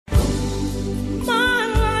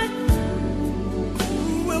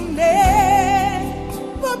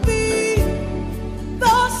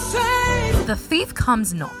the thief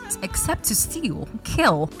comes not, except to steal,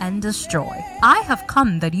 kill, and destroy. I have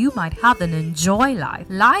come that you might have and enjoy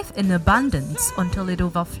life in abundance until it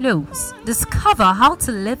overflows. Discover how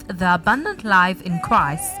to live the abundant life in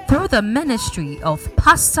Christ through the ministry of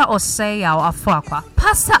Pastor Osei Afoakwa.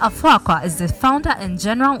 Pastor Afoakwa is the founder and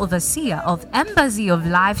general overseer of Embassy of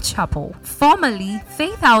Life Chapel, formerly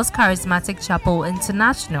Faith House Charismatic Chapel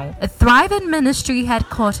International, a thriving ministry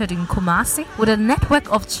headquartered in Kumasi with a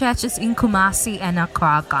network of churches in Kumasi and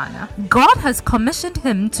Accra, Ghana. God has commissioned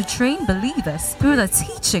him to train believers through the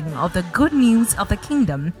teaching of the good news of the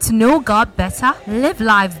kingdom to know God better, live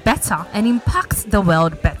life better, and impact the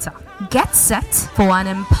world better. Get set for an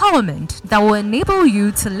empowerment that will enable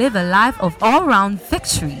you to live a life of all-round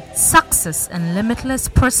victory, success, and limitless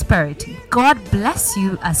prosperity. God bless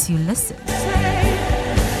you as you listen.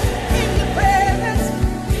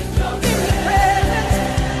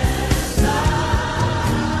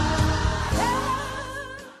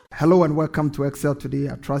 Hello and welcome to Excel today.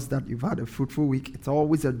 I trust that you've had a fruitful week. It's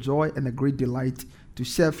always a joy and a great delight to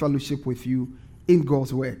share fellowship with you in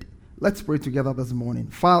God's Word. Let's pray together this morning.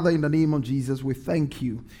 Father, in the name of Jesus, we thank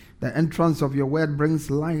you. The entrance of your word brings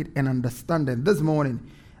light and understanding. This morning,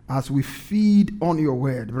 as we feed on your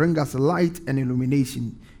word, bring us light and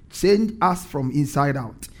illumination. Change us from inside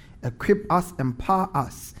out. Equip us, empower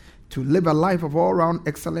us to live a life of all-round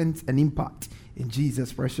excellence and impact. In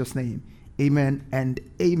Jesus' precious name, amen and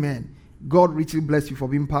amen. God richly bless you for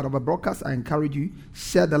being part of a broadcast. I encourage you,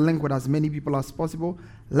 share the link with as many people as possible.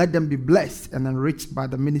 Let them be blessed and enriched by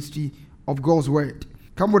the ministry of God's word.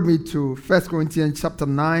 Come with me to 1 Corinthians chapter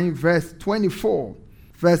 9, verse 24.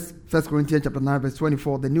 1 Corinthians chapter 9, verse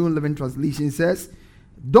 24. The New Living Translation says,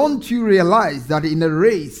 "Don't you realize that in a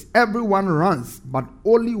race everyone runs, but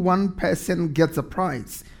only one person gets a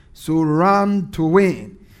prize? So run to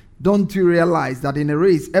win." Don't you realize that in a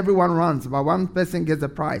race everyone runs, but one person gets a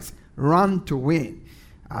prize? Run to win.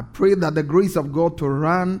 I pray that the grace of God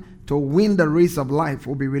to win the race of life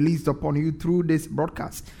will be released upon you through this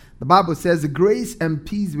broadcast. The Bible says grace and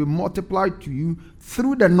peace will multiply to you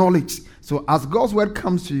through the knowledge. So as God's word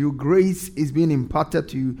comes to you, grace is being imparted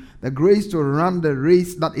to you. The grace to run the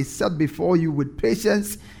race that is set before you with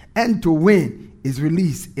patience and to win is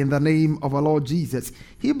released in the name of our Lord Jesus.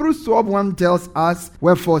 Hebrews 12:1 tells us,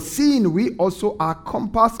 "Wherefore, seeing we also are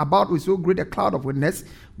compassed about with so great a cloud of witness,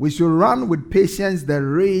 we should run with patience the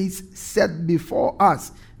race set before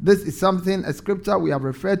us." This is a scripture we have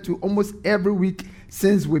referred to almost every week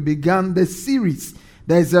since we began this series.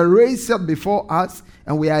 There is a race set before us,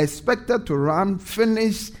 and we are expected to run,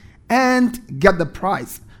 finish, and get the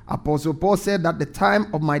prize. Apostle Paul said that the time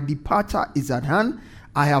of my departure is at hand.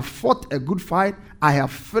 I have fought a good fight. I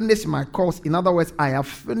have finished my course. In other words, I have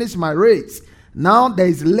finished my race. Now there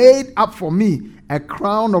is laid up for me a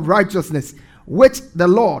crown of righteousness, which the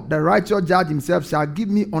Lord, the righteous judge himself, shall give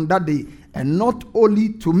me on that day. And not only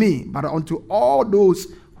to me, but unto all those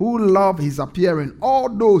who love his appearing, all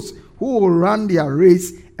those who will run their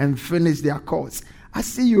race and finish their course. I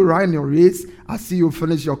see you run your race. I see you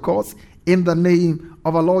finish your course in the name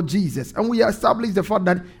of our Lord Jesus. And we establish the fact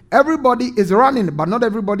that everybody is running, but not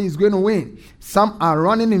everybody is going to win. Some are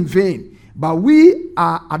running in vain, but we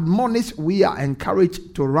are admonished, we are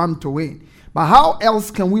encouraged to run to win. But how else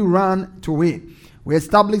can we run to win? We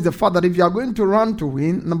establish the fact that if you are going to run to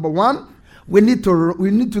win, number one, we need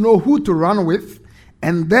to know who to run with,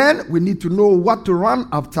 and then we need to know what to run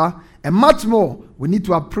after, and much more, we need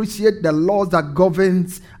to appreciate the laws that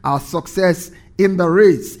governs our success in the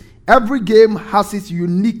race. Every game has its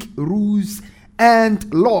unique rules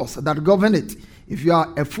and laws that govern it. If you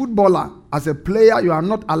are a footballer, as a player, you are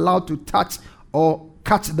not allowed to touch or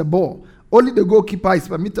catch the ball. Only the goalkeeper is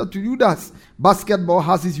permitted to do that. Basketball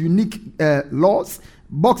has its unique laws.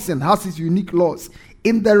 Boxing has its unique laws.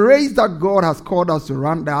 In the race that God has called us to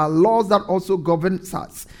run, there are laws that also govern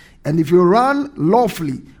us. And if you run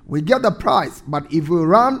lawfully, we get the prize. But if we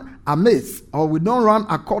run amiss, or we don't run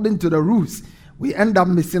according to the rules, we end up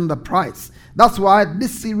missing the prize. That's why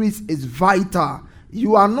this series is vital.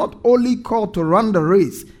 You are not only called to run the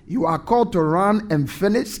race, you are called to run and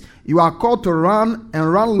finish. You are called to run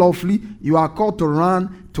and run lawfully. You are called to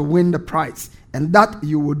run to win the prize. And that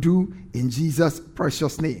you will do in Jesus'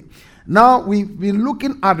 precious name. Now, we've been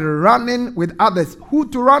looking at running with others. Who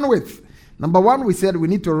to run with? Number one, we said we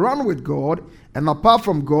need to run with God. And apart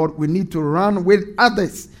from God, we need to run with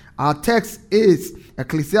others. Our text is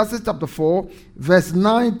Ecclesiastes chapter 4, verse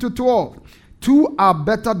 9 to 12. Two are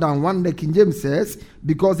better than one, the King James says,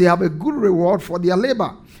 because they have a good reward for their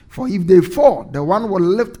labor. For if they fall, the one will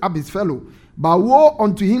lift up his fellow. But woe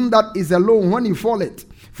unto him that is alone when he falleth.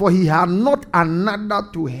 for he had not another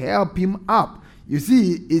to help him up. You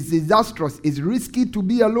see, it's disastrous. It's risky to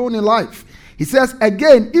be alone in life. He says,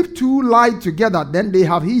 again, if two lie together, then they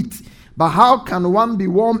have heat. But how can one be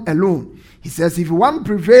warm alone? He says, if one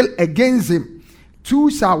prevail against him,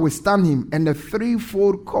 two shall withstand him, and the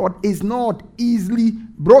threefold cord is not easily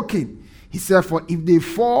broken. He said, for if they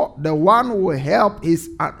fall, the one will help his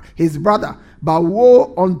brother. But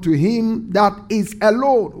woe unto him that is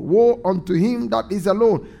alone. Woe unto him that is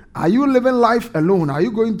alone. Are you living life alone? Are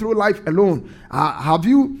you going through life alone?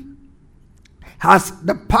 Has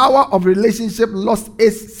the power of relationship lost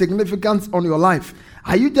its significance on your life?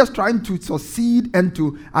 Are you just trying to succeed and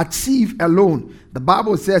to achieve alone? The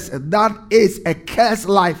Bible says that is a cursed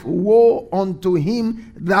life. Woe unto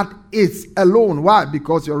him that is alone. Why?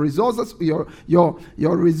 Because your resources, your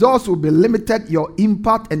resource will be limited. Your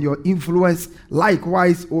impact and your influence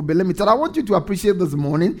likewise will be limited. I want you to appreciate this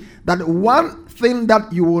morning that one thing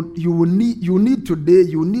that you need today,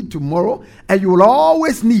 you need tomorrow, and you will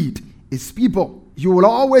always need is people. You will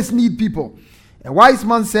always need people. A wise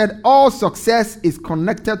man said, all success is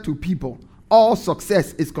connected to people. All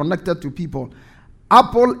success is connected to people.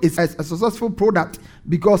 Apple is a successful product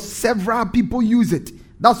because several people use it.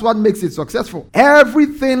 That's what makes it successful.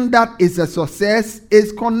 Everything that is a success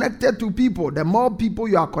is connected to people. The more people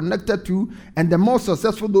you are connected to and the more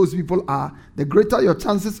successful those people are, the greater your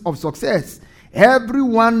chances of success.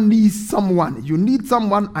 Everyone needs someone. You need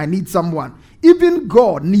someone, I need someone. Even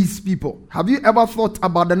God needs people. Have you ever thought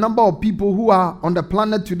about the number of people who are on the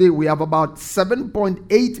planet today? We have about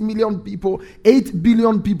 7.8 million people, 8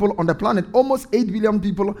 billion people on the planet. Almost 8 billion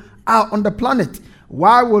people are on the planet.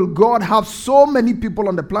 Why will God have so many people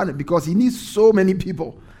on the planet? Because he needs so many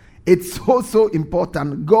people. It's so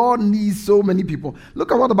important. God needs so many people.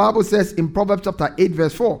 Look at what the Bible says in Proverbs chapter 8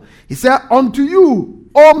 verse 4. He said, unto you,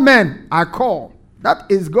 O men, I call. That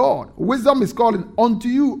is God. Wisdom is calling. Unto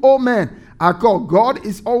you, O men, I call. God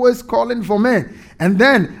is always calling for men. And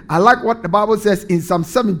then I like what the Bible says in Psalm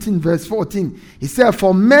 17 verse 14. He said,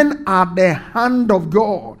 for men are the hand of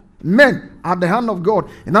God. Men are the hand of God.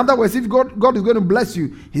 In other words, if God is going to bless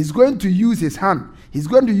you, he's going to use his hand. He's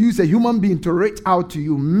going to use a human being to reach out to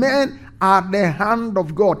you. Men are the hand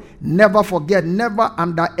of God. Never forget, never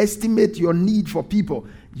underestimate your need for people.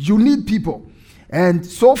 You need people. And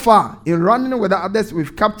so far, in running with others,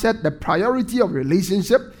 we've captured the priority of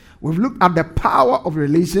relationship. We've looked at the power of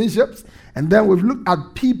relationships. And then we've looked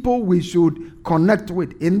at people we should connect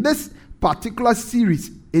with. In this particular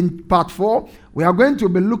series, in part 4, we are going to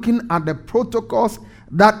be looking at the protocols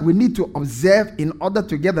that we need to observe in order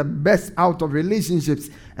to get the best out of relationships.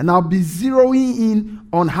 And I'll be zeroing in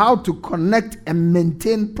on how to connect and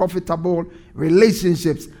maintain profitable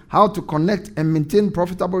relationships. How to connect and maintain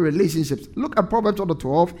profitable relationships. Look at Proverbs chapter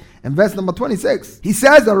 12 and verse number 26. He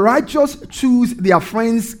says, the righteous choose their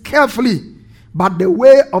friends carefully, but the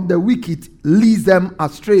way of the wicked leads them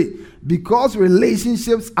astray. Because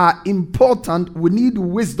relationships are important, we need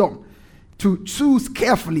wisdom to choose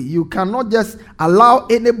carefully. You cannot just allow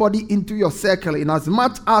anybody into your circle. In as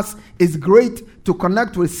much as it's great to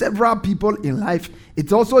connect with several people in life,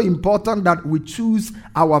 it's also important that we choose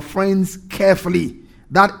our friends carefully.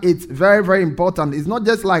 That it's very, very important. It's not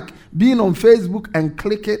just like being on Facebook and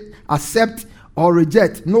click it, accept or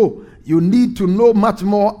reject. No, you need to know much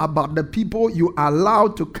more about the people you allow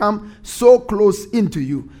to come so close into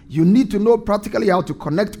you. You need to know practically how to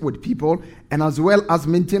connect with people and as well as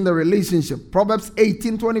maintain the relationship. Proverbs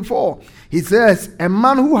 18:24. He says, a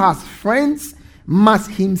man who has friends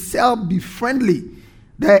must himself be friendly.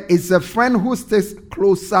 There is a friend who stays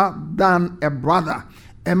closer than a brother.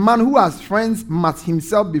 A man who has friends must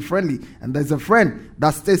himself be friendly. And there's a friend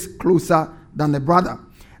that stays closer than a brother.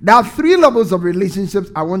 There are 3 levels of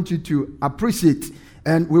relationships I want you to appreciate.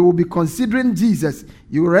 And we will be considering Jesus.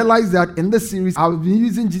 You realize that in this series, I've been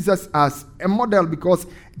using Jesus as a model because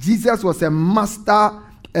Jesus was a master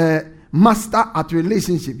at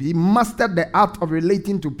relationship. He mastered the art of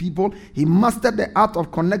relating to people. He mastered the art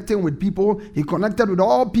of connecting with people. He connected with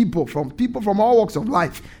all people from all walks of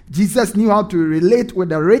life. Jesus knew how to relate with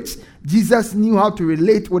the rich. Jesus knew how to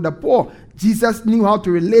relate with the poor. Jesus knew how to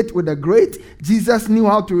relate with the great. Jesus knew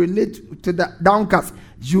how to relate to the downcast.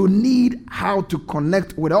 You need how to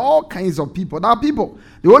connect with all kinds of people. There are people.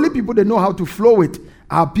 The only people they know how to flow with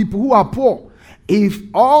are people who are poor. If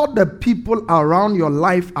all the people around your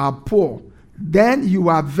life are poor, then you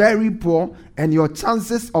are very poor and your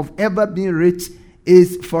chances of ever being rich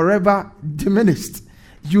is forever diminished.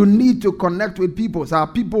 You need to connect with people. There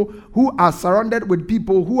are people who are surrounded with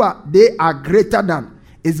people they are greater than.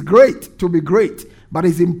 It's great to be great, but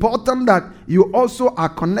it's important that you also are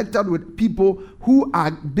connected with people who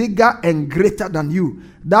are bigger and greater than you.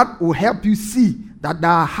 That will help you see that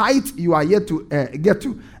there are heights you are yet to get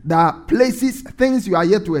to. There are places, things you are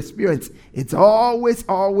yet to experience. It's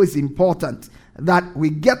always important that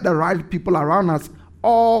we get the right people around us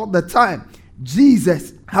all the time.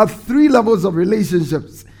 Jesus had 3 levels of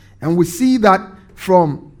relationships, and we see that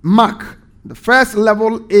from Mark. The first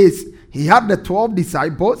level is he had the 12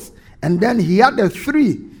 disciples, and then he had the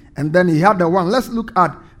 3, and then he had the 1. Let's look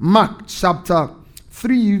at Mark chapter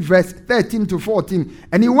 3 verse 13 to 14.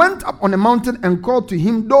 And he went up on a mountain and called to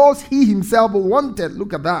him those he himself wanted.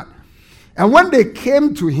 Look at that. And when they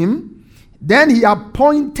came to him, then he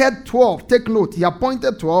appointed 12. Take note, he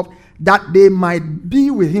appointed 12 that they might be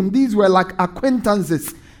with him. These were like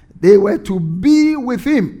acquaintances. They were to be with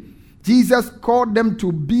him. Jesus called them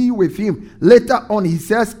to be with him. Later on, he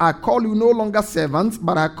says, I call you no longer servants,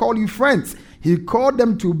 but I call you friends. He called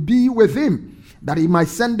them to be with him, that he might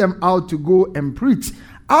send them out to go and preach.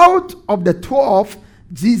 Out of the 12,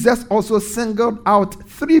 Jesus also singled out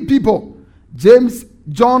 3 people. James,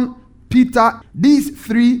 John, Peter. These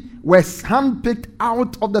 3 were handpicked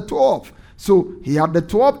out of the 12. So he had the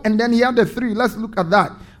 12 and then he had the 3. Let's look at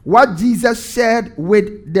that. What Jesus shared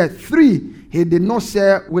with the 3, he did not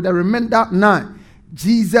share with the remainder 9.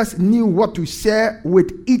 Jesus knew what to share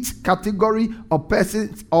with each category of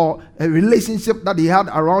persons or a relationship that he had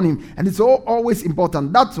around him. And it's always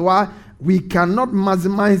important. That's why we cannot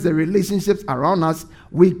maximize the relationships around us.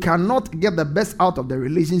 We cannot get the best out of the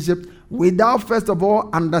relationship without, first of all,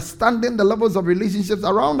 understanding the levels of relationships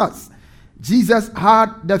around us. Jesus had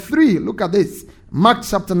the 3. Look at this. Mark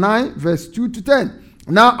chapter 9, verse 2 to 10.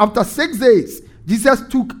 Now, after 6 days, Jesus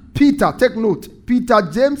took Peter, take note, Peter,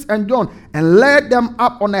 James, and John, and led them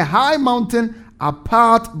up on a high mountain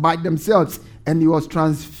apart by themselves, and he was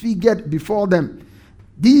transfigured before them.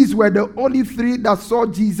 These were the only 3 that saw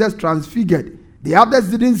Jesus transfigured. The others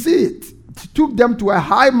didn't see it. He took them to a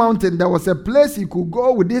high mountain. There was a place he could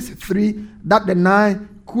go with these 3 that the 9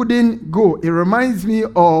 couldn't go. It reminds me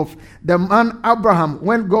of the man Abraham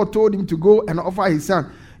when God told him to go and offer his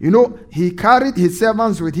son. You know, he carried his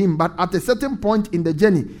servants with him, but at a certain point in the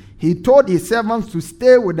journey, he told his servants to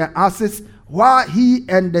stay with the asses while he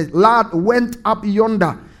and the lad went up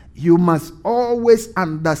yonder. You must always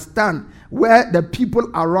understand where the people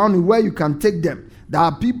around you, where you can take them. There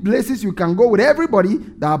are places you can go with everybody.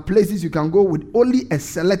 There are places you can go with only a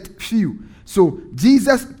select few. So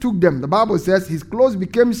Jesus took them. The Bible says his clothes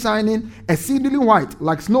became shining, exceedingly white,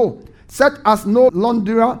 like snow, such as no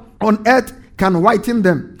launderer on earth can whiten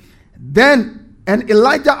them. Then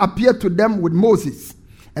Elijah appeared to them with Moses,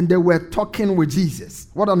 and they were talking with Jesus.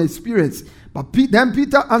 What an experience. But then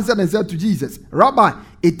Peter answered and said to Jesus, Rabbi,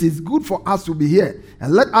 it is good for us to be here,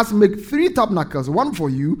 and let us make 3 tabernacles, one for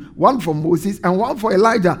you, one for Moses, and one for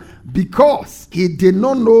Elijah, because he did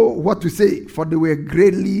not know what to say, for they were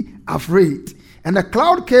greatly afraid. And the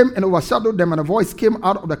cloud came and overshadowed them, and a voice came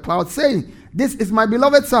out of the cloud saying, This is my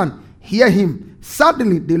beloved son, hear him.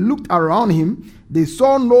 Suddenly they looked around him. They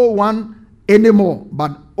saw no one anymore,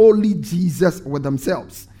 but only Jesus with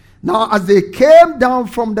themselves. Now, as they came down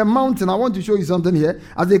from the mountain, I want to show you something here.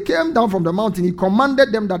 As they came down from the mountain, he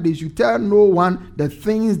commanded them that they should tell no one the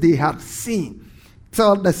things they had seen,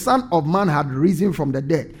 till the Son of Man had risen from the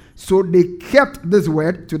dead. So they kept this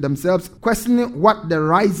word to themselves, questioning what the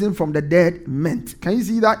rising from the dead meant. Can you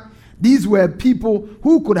see that? These were people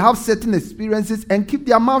who could have certain experiences and keep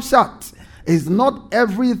their mouth shut. It's not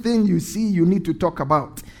everything you see you need to talk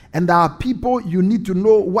about. And there are people you need to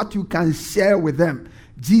know what you can share with them.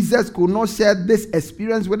 Jesus could not share this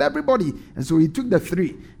experience with everybody. And so he took the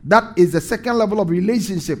 3. That is the second level of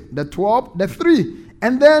relationship. The 12, the 3.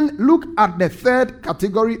 And then look at the third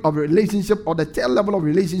category of relationship, or the third level of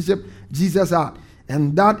relationship Jesus had.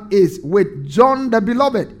 And that is with John the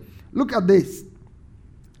Beloved. Look at this.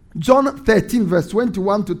 John 13 verse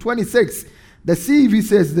 21 to 26. The CEV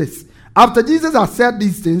says this. After Jesus had said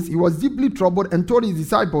these things, he was deeply troubled and told his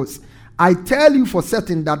disciples, I tell you for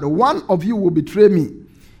certain that one of you will betray me.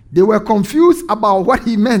 They were confused about what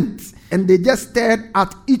he meant, and they just stared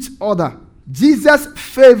at each other. Jesus'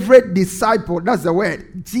 favorite disciple, that's the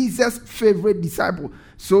word, Jesus' favorite disciple.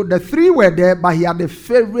 So the 3 were there, but he had a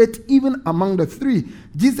favorite even among the 3.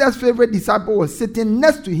 Jesus' favorite disciple was sitting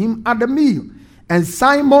next to him at the meal, and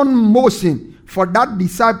Simon motioned for that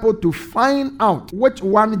disciple to find out which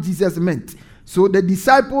one Jesus meant. So the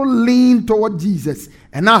disciple leaned toward Jesus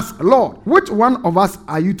and asked, Lord, which one of us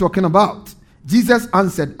are you talking about? Jesus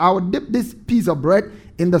answered, I will dip this piece of bread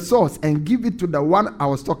in the sauce and give it to the one I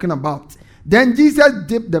was talking about. Then Jesus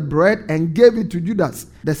dipped the bread and gave it to Judas,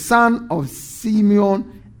 the son of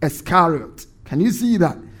Simeon Iscariot. Can you see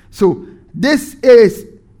that? So this is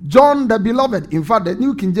John the Beloved. In fact, the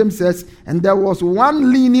New King James says, and there was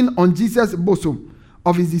one leaning on Jesus' bosom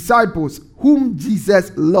of his disciples, whom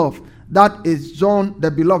Jesus loved. That is John the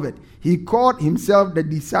Beloved. He called himself the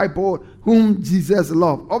disciple whom Jesus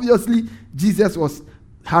loved. Obviously, Jesus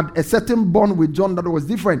had a certain bond with John that was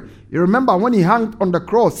different. You remember when he hung on the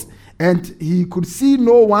cross and he could see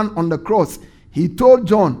no one on the cross, he told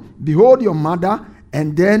John, behold your mother,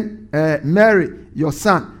 and then Mary, your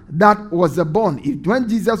son. That was the bond. When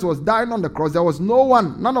Jesus was dying on the cross, there was no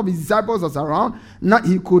one, none of his disciples was around.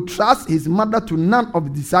 He could trust his mother to none of the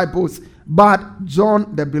disciples but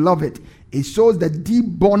John the Beloved. It shows the deep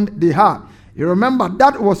bond they had. You remember,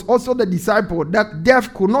 that was also the disciple that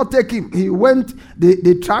death could not take him. He went,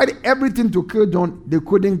 they tried everything to kill John. They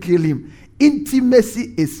couldn't kill him.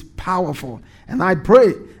 Intimacy is powerful. And I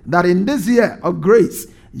pray that in this year of grace,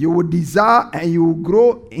 you will desire and you will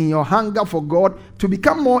grow in your hunger for God to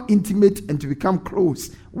become more intimate and to become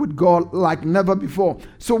close with God like never before.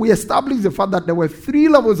 So we established the fact that there were 3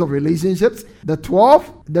 levels of relationships: the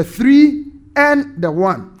 12, the 3, and the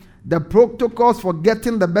 1. The protocols for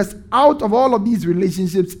getting the best out of all of these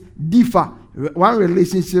relationships differ one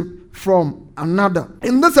relationship from another.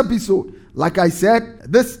 In this episode, like I said,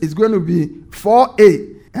 this is going to be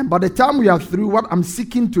 4A. And by the time we are through, what I'm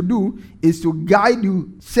seeking to do is to guide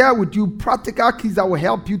you, share with you practical keys that will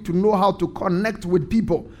help you to know how to connect with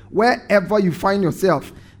people wherever you find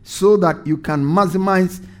yourself, so that you can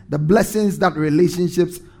maximize the blessings that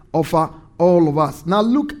relationships offer all of us. Now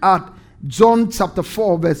look at John chapter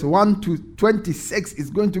 4, verse 1 to 26. It's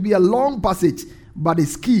going to be a long passage, but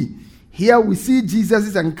it's key. Here we see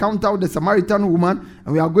Jesus' encounter with the Samaritan woman,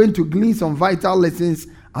 and we are going to glean some vital lessons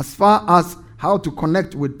as far as how to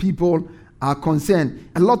connect with people are concerned.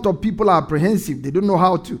 A lot of people are apprehensive. They don't know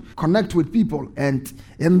how to connect with people. And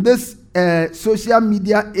in this social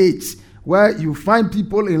media age, where you find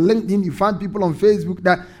people in LinkedIn, you find people on Facebook,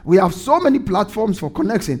 that we have so many platforms for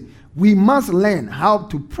connection. We must learn how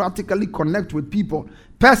to practically connect with people,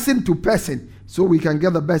 person to person, so we can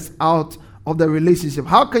get the best out of the relationship.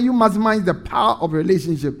 How can you maximize the power of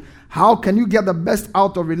relationship? How can you get the best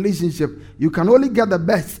out of relationship? You can only get the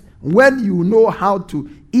best when you know how to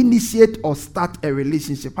initiate or start a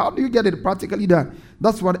relationship. How do you get it practically done?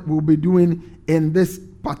 That's what we'll be doing in this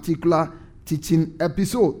particular teaching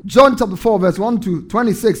episode. John chapter 4, verse 1 to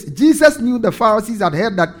 26. Jesus knew the Pharisees had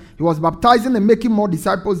heard that he was baptizing and making more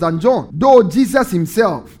disciples than John, though Jesus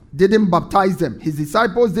himself didn't baptize them. His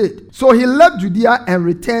disciples did. So he left Judea and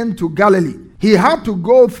returned to Galilee. He had to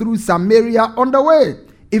go through Samaria on the way.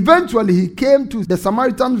 Eventually, he came to the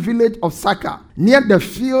Samaritan village of Sychar, near the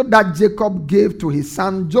field that Jacob gave to his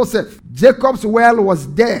son Joseph. Jacob's well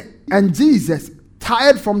was there, and Jesus,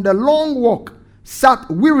 tired from the long walk, sat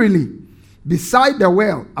wearily beside the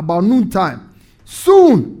well about noontime.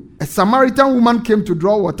 Soon, a Samaritan woman came to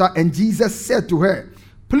draw water, and Jesus said to her,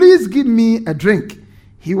 "Please give me a drink."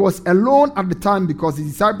 He was alone at the time because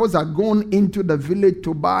his disciples had gone into the village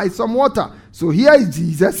to buy some water. So here is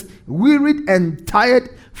Jesus, wearied and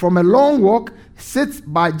tired from a long walk, sits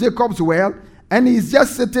by Jacob's well, and he's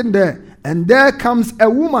just sitting there. And there comes a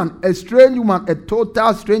woman, a strange woman, a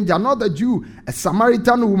total stranger, not a Jew, a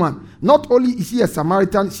Samaritan woman. Not only is she a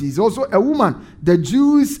Samaritan, she is also a woman. The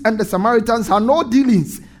Jews and the Samaritans have no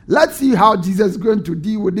dealings. Let's see how Jesus is going to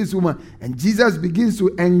deal with this woman. And Jesus begins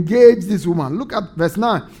to engage this woman. Look at verse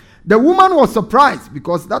 9. The woman was surprised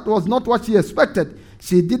because that was not what she expected.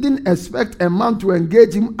 She didn't expect a man to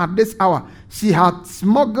engage him at this hour. She had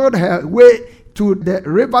smuggled her way to the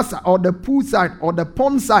riverside or the poolside or the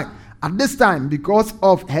pond side at this time because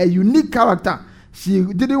of her unique character. She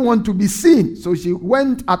didn't want to be seen, so she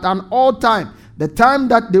went at an odd time. The time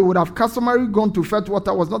that they would have customarily gone to fetch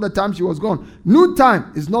water was not the time she was gone. Noon time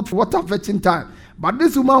is not water fetching time. But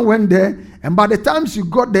this woman went there, and by the time she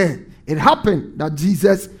got there, it happened that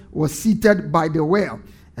Jesus was seated by the well.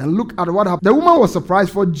 And look at what happened. The woman was surprised,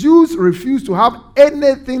 for Jews refused to have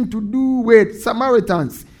anything to do with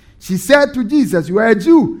Samaritans. She said to Jesus, "You are a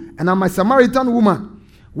Jew, and I'm a Samaritan woman.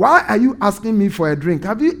 Why are you asking me for a drink?"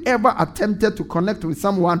 Have you ever attempted to connect with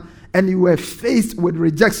someone and you were faced with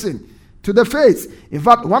rejection to the face? In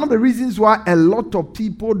fact, one of the reasons why a lot of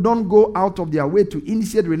people don't go out of their way to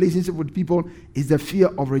initiate relationship with people is the fear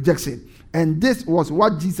of rejection. And this was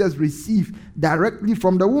what Jesus received directly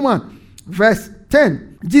from the woman. Verse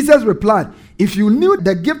 10, Jesus replied, "If you knew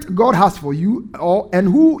the gift God has for you and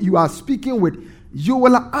who you are speaking with, you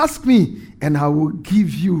will ask me, and I will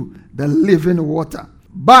give you the living water.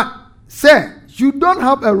 But, sir, You don't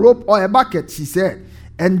have a rope or a bucket, she said,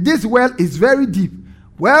 and this well is very deep.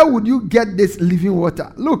 Where would you get this living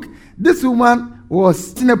water? Look, this woman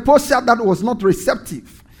was in a posture that was not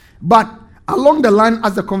receptive. But along the line,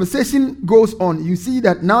 as the conversation goes on, you see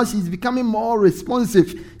that now she's becoming more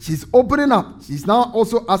responsive. She's opening up. She's now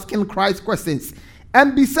also asking Christ questions.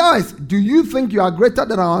 And besides, do you think you are greater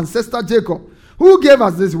than our ancestor Jacob, who gave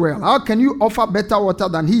us this well? How can you offer better water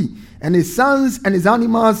than he and his sons and his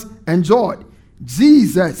animals enjoyed?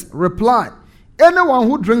 Jesus replied, anyone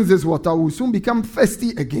who drinks this water will soon become thirsty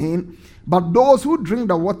again, but those who drink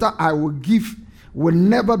the water I will give will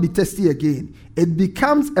never be thirsty again. It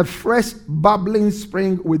becomes a fresh, bubbling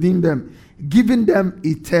spring within them, giving them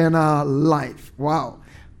eternal life. Wow.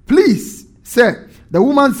 Please, sir, the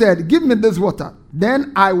woman said, give me this water.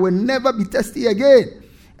 Then I will never be thirsty again,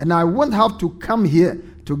 and I won't have to come here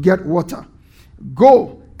to get water.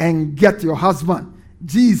 Go and get your husband,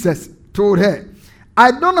 Jesus told her.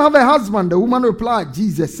 I don't have a husband, the woman replied.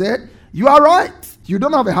 Jesus said, you are right. You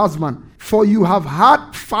don't have a husband, for you have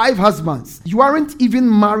had 5 husbands. You aren't even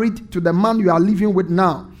married to the man you are living with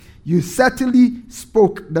now. You certainly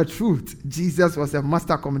spoke the truth. Jesus was a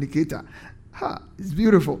master communicator. It's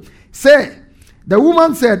beautiful. The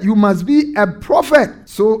woman said, you must be a prophet.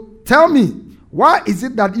 So tell me, why is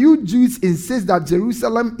it that you Jews insist that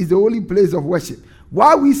Jerusalem is the holy place of worship,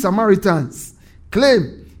 while we Samaritans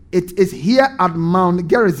claim it is here at Mount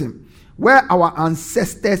Gerizim, where our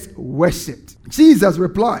ancestors worshipped? Jesus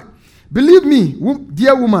replied, believe me,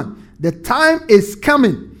 dear woman, the time is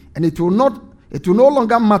coming, and it will no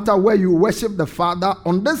longer matter where you worship the Father,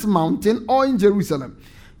 on this mountain or in Jerusalem.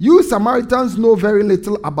 You Samaritans know very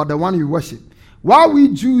little about the one you worship, while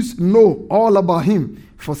we Jews know all about him,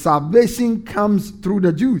 for salvation comes through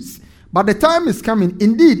the Jews. But the time is coming,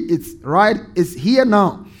 indeed it's here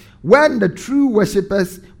now, when the true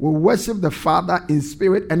worshippers will worship the Father in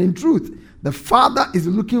spirit and in truth. The Father is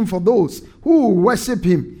looking for those who will worship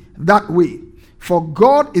him that way. For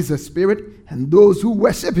God is a spirit, and those who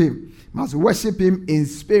worship him must worship him in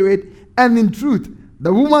spirit and in truth.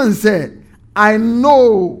 The woman said, I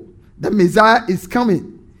know the Messiah is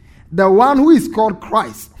coming, the one who is called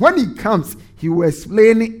Christ. When he comes, he will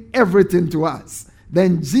explain everything to us.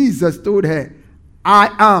 Then Jesus told her,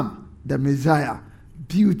 I am the Messiah.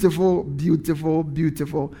 Beautiful, beautiful,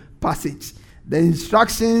 beautiful passage. The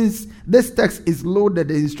instructions, this text is loaded,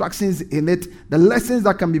 the instructions in it, the lessons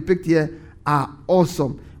that can be picked here are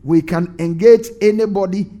awesome. We can engage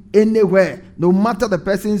anybody, anywhere, no matter the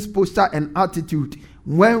person's posture and attitude,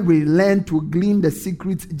 when we learn to glean the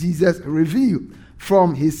secrets Jesus revealed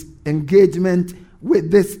from his engagement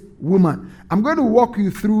with this woman. I'm going to walk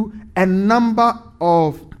you through a number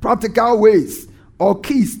of practical ways or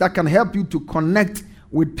keys that can help you to connect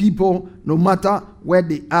with people no matter where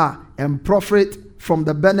they are and profit from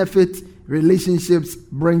the benefit relationships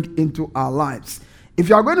bring into our lives. If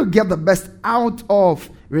you are going to get the best out of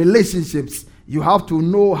relationships, you have to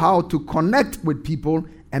know how to connect with people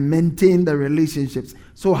and maintain the relationships.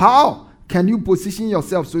 So how can you position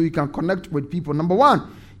yourself so you can connect with people? Number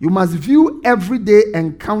one, you must view everyday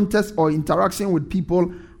encounters or interaction with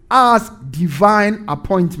people as divine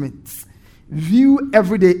appointments. View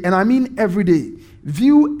everyday, and I mean everyday.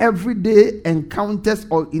 View everyday encounters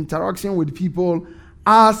or interaction with people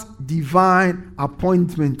as divine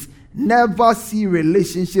appointments. Never see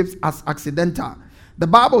relationships as accidental. The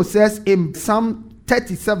Bible says in Psalm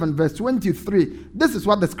 37 verse 23, this is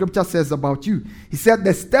what the scripture says about you. He said,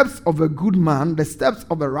 the steps of a good man, the steps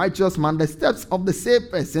of a righteous man, the steps of the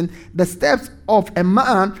saved person, the steps of a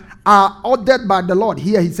man are ordered by the Lord.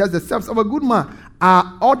 Here he says the steps of a good man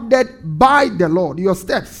are ordered by the Lord. Your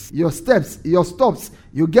steps, your stops.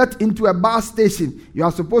 You get into a bus station. You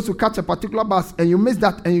are supposed to catch a particular bus and you miss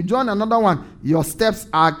that and you join another one. Your steps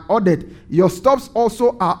are ordered. Your stops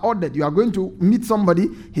also are ordered. You are going to meet somebody.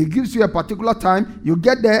 He gives you a particular time. You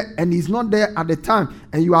get there and he's not there at the time.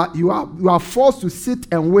 And you are forced to sit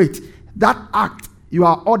and wait. That act, you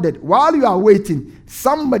are ordered. While you are waiting,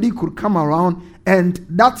 somebody could come around and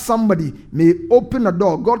that somebody may open a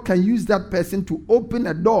door. God can use that person to open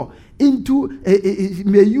a door he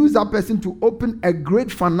may use that person to open a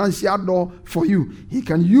great financial door for you. He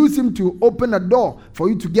can use him to open a door for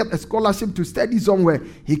you to get a scholarship to study somewhere.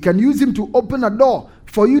 He can use him to open a door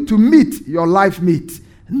for you to meet your life mate.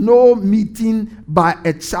 No meeting by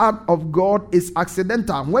a child of God is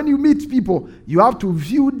accidental. When you meet people, you have to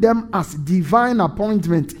view them as divine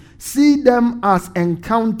appointment. See them as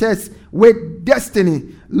encounters with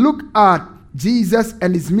destiny. Look at Jesus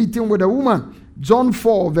and his meeting with a woman. John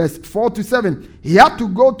 4 verse 4-7. He had to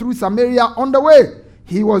go through Samaria on the way.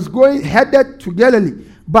 He was headed to Galilee.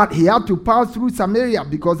 But he had to pass through Samaria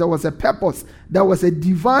because there was a purpose. There was a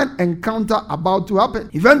divine encounter about to happen.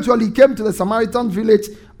 Eventually, he came to the Samaritan village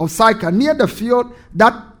of Sychar, near the field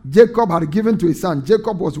that Jacob had given to his son.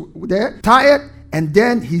 Jacob was there, tired, and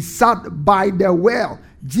then he sat by the well.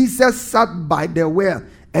 Jesus sat by the well,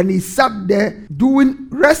 and he sat there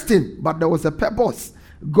resting, but there was a purpose.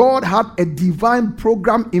 God had a divine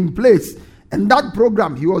program in place. And that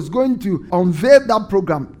program, he was going to unveil that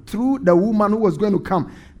program through the woman who was going to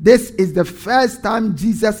come. This is the first time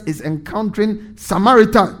Jesus is encountering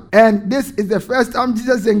Samaritan. And this is the first time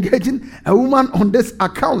Jesus is engaging a woman on this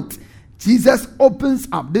account. Jesus opens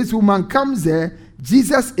up. This woman comes there.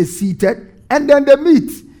 Jesus is seated. And then they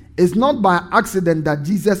meet. It's not by accident that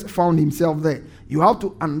Jesus found himself there. You have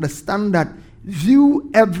to understand that.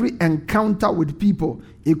 View every encounter with people.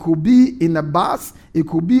 It could be in a bus, it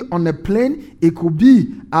could be on a plane, it could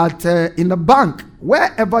be in a bank.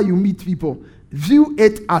 Wherever you meet people, view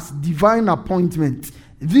it as divine appointment.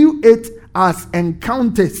 View it as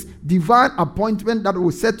encounters, divine appointment that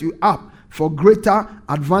will set you up for greater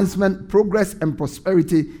advancement, progress, and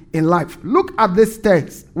prosperity in life. Look at this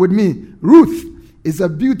text with me. Ruth is a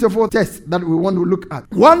beautiful text that we want to look at.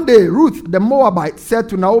 One day, Ruth the Moabite said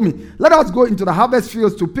to Naomi, "Let us go into the harvest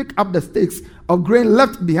fields to pick up the stakes of grain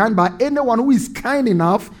left behind by anyone who is kind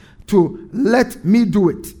enough to let me do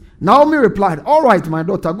it." Naomi replied, "All right, my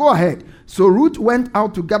daughter, go ahead." So Ruth went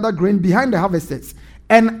out to gather grain behind the harvesters.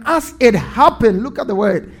 And as it happened, look at the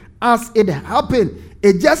word, as it happened,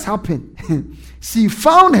 it just happened. She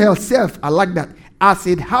found herself, I like that, as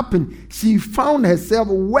it happened, she found herself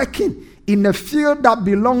working in a field that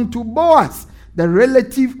belonged to Boaz, the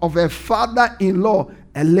relative of her father-in-law,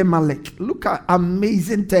 Elimelech. Look at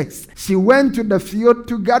amazing text. She went to the field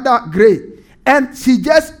to gather grain, and she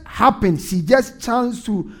just chanced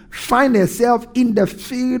to find herself in the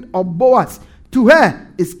field of Boaz. To her,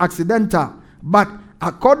 it's accidental, but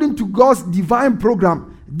according to God's divine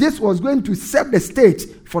program, this was going to set the stage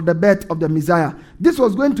for the birth of the Messiah. This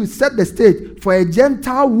was going to set the stage for a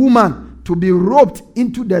Gentile woman to be roped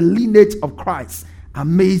into the lineage of Christ.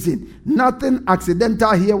 Amazing. Nothing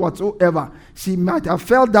accidental here whatsoever. She might have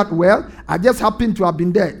felt that, well, I just happened to have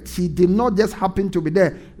been there. She did not just happen to be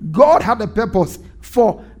there. God had a purpose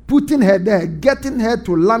for putting her there, getting her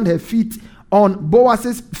to land her feet on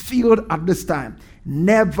Boaz's field at this time.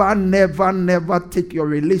 Never, never, never take your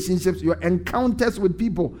relationships, your encounters with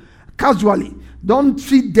people casually. Don't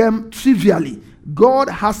treat them trivially. God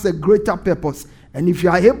has a greater purpose. And if you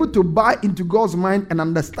are able to buy into God's mind and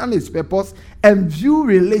understand his purpose and view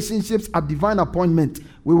relationships as divine appointment,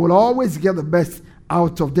 we will always get the best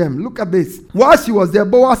out of them. Look at this. While she was there,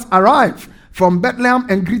 Boaz arrived from Bethlehem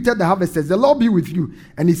and greeted the harvesters. "The Lord be with you."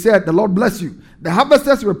 And he said, "The Lord bless you." The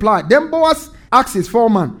harvesters replied. Then Boaz asked his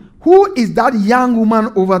foreman, "Who is that young woman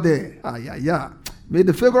over there?" May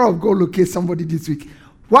the favor of God locate somebody this week.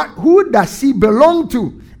 Who does she belong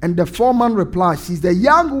to? And the foreman replied, "She's the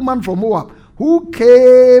young woman from Moab who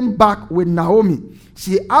came back with Naomi.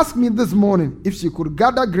 She asked me this morning if she could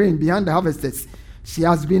gather grain behind the harvesters. She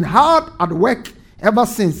has been hard at work ever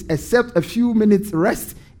since, except a few minutes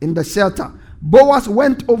rest in the shelter." Boaz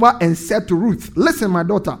went over and said to Ruth, "Listen, my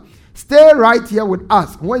daughter, stay right here with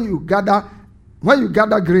us when you gather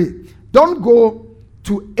grain. Don't go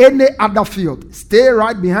to any other field. Stay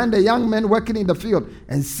right behind the young men working in the field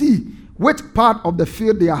and see which part of the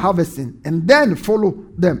field they are harvesting, and then follow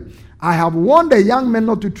them. I have warned the young men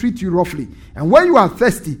not to treat you roughly. And when you are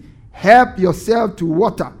thirsty, help yourself to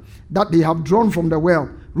water that they have drawn from the well."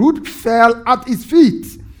 Ruth fell at his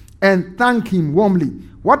feet and thanked him warmly.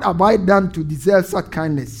 "What have I done to deserve such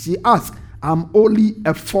kindness?" she asked. "I'm only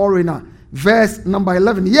a foreigner." Verse number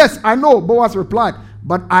 11. "Yes, I know," Boaz replied,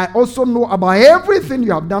 "but I also know about everything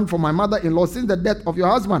you have done for my mother-in-law since the death of your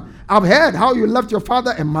husband. I've heard how you left your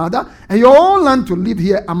father and mother and your own land to live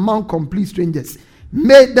here among complete strangers.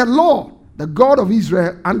 May the Lord, the God of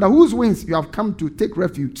Israel, under whose wings you have come to take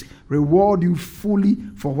refuge, reward you fully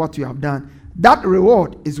for what you have done." That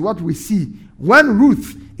reward is what we see when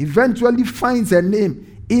Ruth eventually finds her name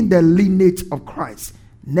in the lineage of Christ.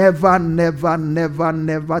 Never, never, never,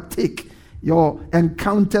 never take your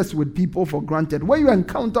encounters with people for granted. When you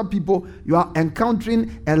encounter people, you are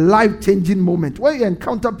encountering a life-changing moment. When you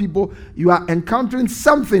encounter people, you are encountering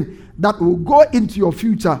something that will go into your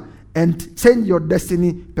future and change your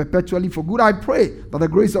destiny perpetually for good. I pray that the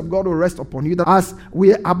grace of God will rest upon you, that as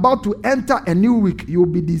we are about to enter a new week, you will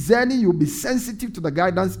be discerning, you will be sensitive to the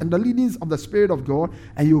guidance and the leadings of the Spirit of God,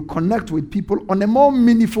 and you will connect with people on a more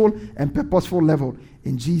meaningful and purposeful level.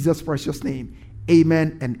 In Jesus' precious name,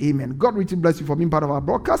 amen and amen. God richly bless you for being part of our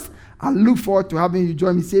broadcast. I look forward to having you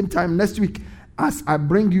join me same time next week as I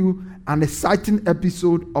bring you an exciting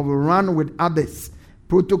episode of Run with Others,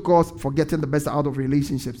 protocols for getting the best out of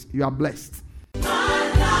relationships. You are blessed.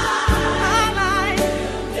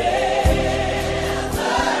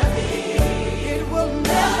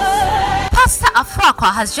 Pastor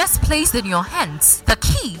Afoakwa has just placed in your hands the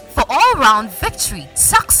key for all-round victory,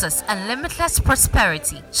 success, and limitless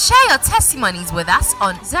prosperity. Share your testimonies with us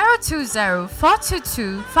on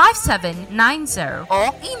 020-422-5790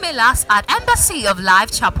 or email us at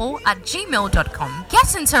embassyoflifechapel@gmail.com. Get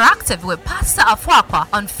interactive with Pastor Afoakwa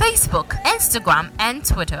on Facebook, Instagram, and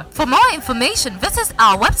Twitter. For more information, visit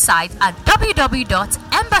our website at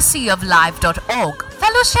www.embassyoflife.org.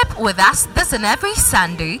 Fellowship with us this and every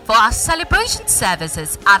Sunday for our celebration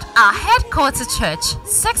services at our headquarters church,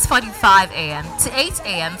 6:45 a.m. to 8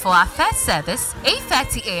 a.m. for our first service,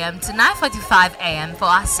 8:30 a.m. to 9:45 a.m. for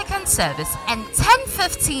our second service, and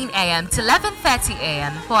 10:15 a.m. to 11:30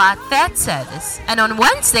 a.m. for our third service. And on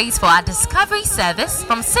Wednesdays for our discovery service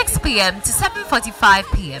from 6 p.m. to 7:45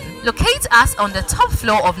 p.m. Locate us on the top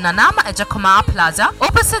floor of Nanama Ejakoma Plaza,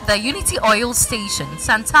 opposite the Unity Oil Station,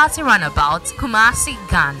 Santati Runabout, Kumasi,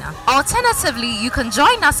 Ghana. Alternatively, you can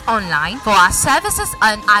join us online for our services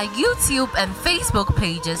on our YouTube and Facebook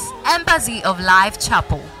pages, Embassy of Life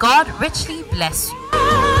Chapel. God richly bless you.